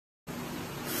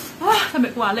Sampai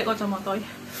kualik kacamata.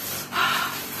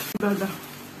 Udah.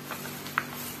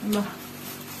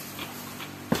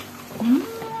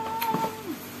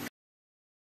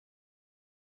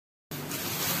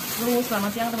 Halo,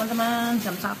 selamat siang teman-teman.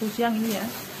 Jam 1 siang ini ya.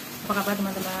 Apa kabar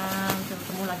teman-teman?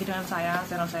 Ketemu lagi dengan saya,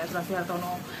 channel saya Sulasi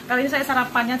Hartono. Kali ini saya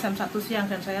sarapannya jam 1 siang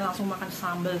dan saya langsung makan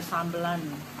sambelan.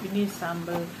 Ini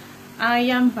sambal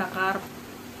ayam bakar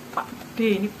Pak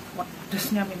D. Ini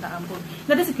pedesnya minta ampun.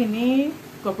 Jadi segini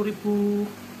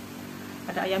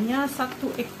 20.000. Ada ayamnya satu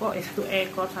ekor,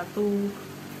 satu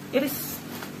iris.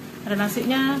 Ada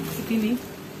nasinya segini.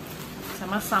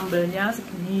 Sama sambelnya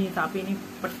segini, tapi ini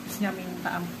pedesnya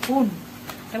minta ampun.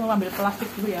 Saya mau ambil plastik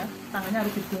dulu ya, tangannya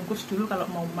harus dibungkus dulu kalau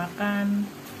mau makan.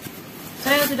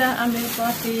 Saya sudah ambil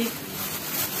plastik,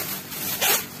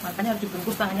 makanya harus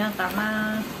dibungkus tangannya karena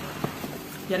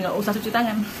biar nggak usah cuci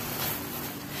tangan.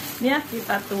 Ini ya,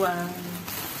 kita tuang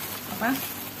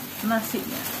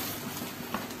nasinya,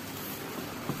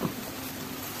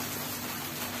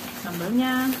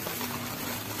 sambelnya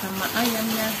sama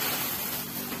ayamnya.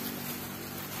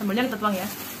 Sambalnya kita tuang ya.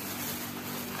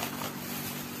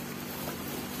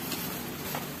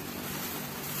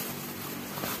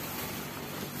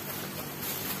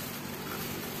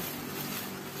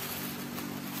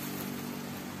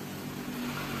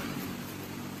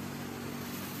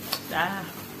 Nah,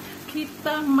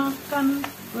 kita makan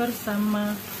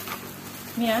bersama.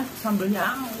 Ini ya,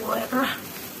 sambalnya wah,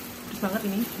 bagus banget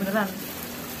ini, beneran.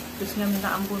 Terusnya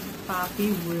minta ampun,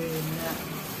 tapi enak.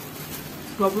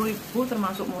 20.000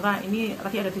 termasuk murah. Ini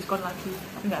tadi ada diskon lagi,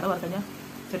 tapi nggak tahu harganya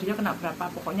jadinya kena berapa.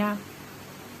 Pokoknya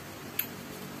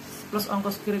plus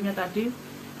ongkos kirimnya tadi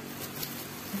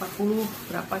 40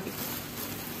 berapa gitu.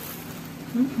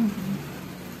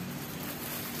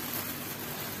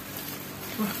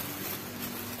 Wah,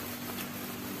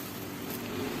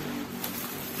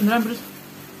 beneran beres.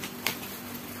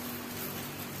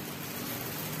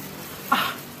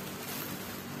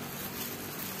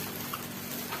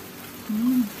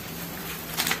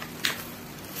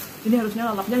 Ini harusnya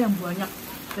lalapnya yang banyak,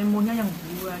 lemonnya yang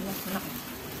banyak, enak.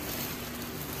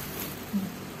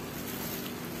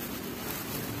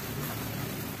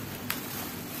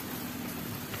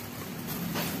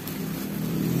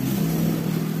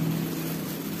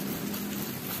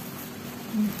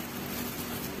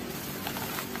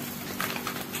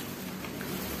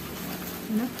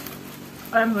 Ini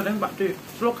ayam goreng Pak D,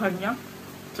 slogannya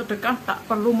sedekah tak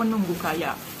perlu menunggu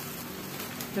kaya.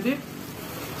 Jadi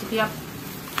setiap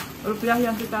rupiah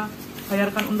yang kita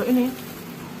bayarkan untuk ini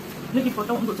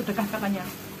dipotong untuk sedekah katanya.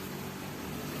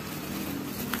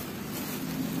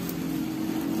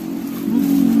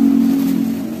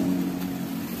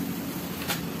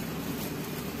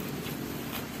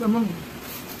 Memang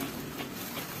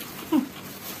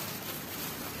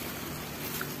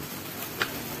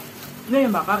ini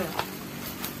ayam bakar ya,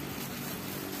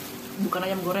 bukan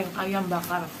ayam goreng, ayam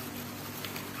bakar.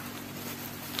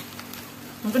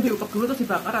 Mungkin diungkep dulu terus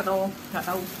dibakar atau nggak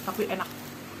tahu, tapi enak.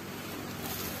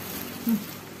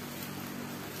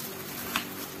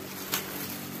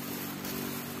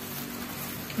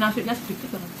 Nasinya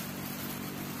sedikit banget,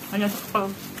 hanya sekepel.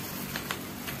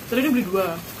 Tadi ini beli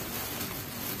 2.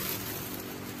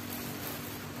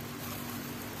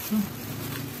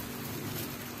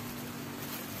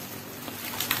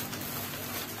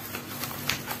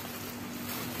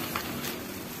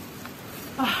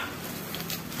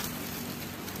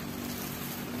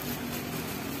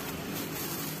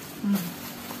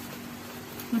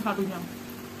 Ini satunya.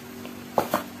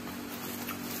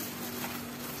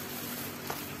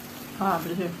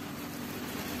 Bersih.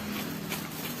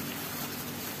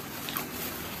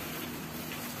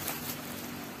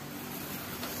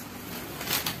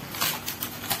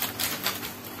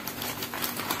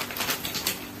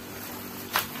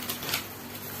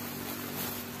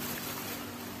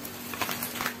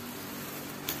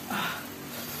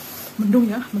 Mendung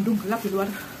ya, mendung gelap di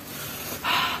luar.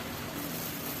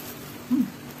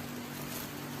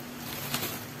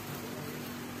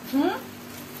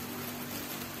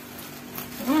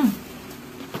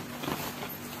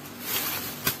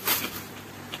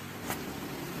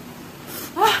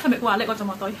 Sampai kualik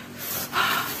kacamata.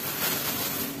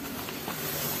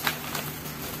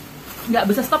 Nggak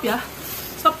bisa stop ya.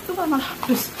 Stop itu malah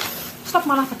pedes. Stop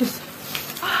malah pedes.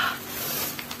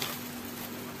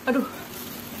 Aduh.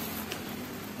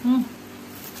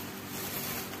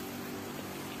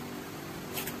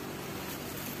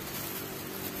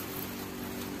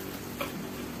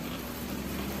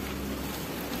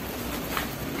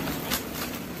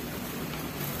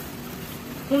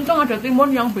 Untung ada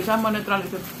timun yang bisa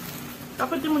menetralisir.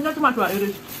 Tapi timunnya cuma 2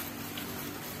 iris.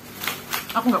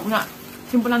 Aku nggak punya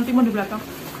simpenan timun di belakang.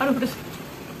 Aduh pedes.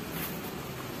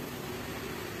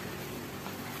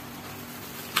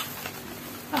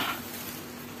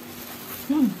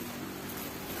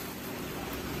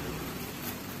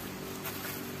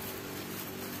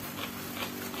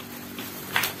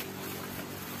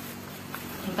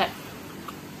 Entek.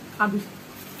 Habis.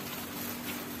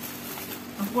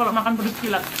 Aku kalau makan pedes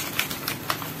kilat.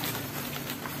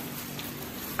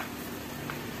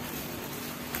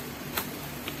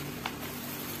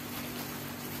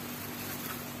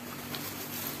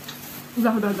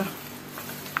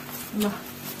 Udah.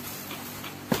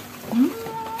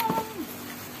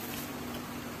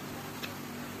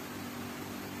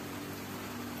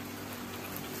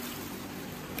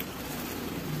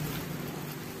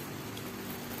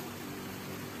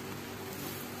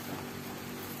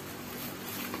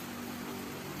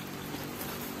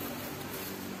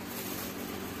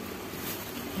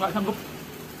 Nggak sanggup.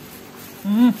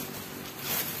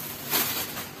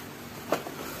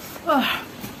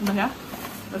 Udah ya,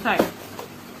 selesai.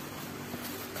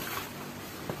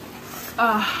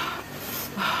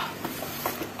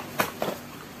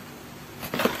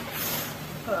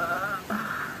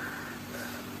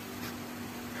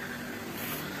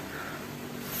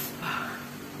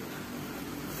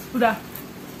 Udah.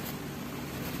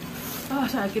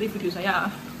 Saya akhiri video saya.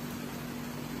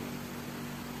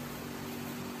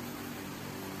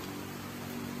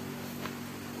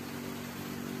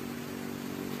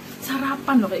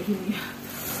 Sarapan loh kayak gini.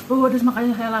 Terus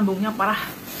makanya saya lambungnya parah.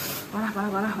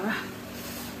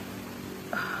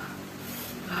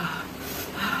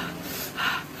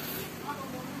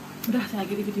 Udah, saya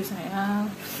akhiri video saya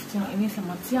siang ini.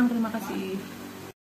 Selamat siang, terima kasih.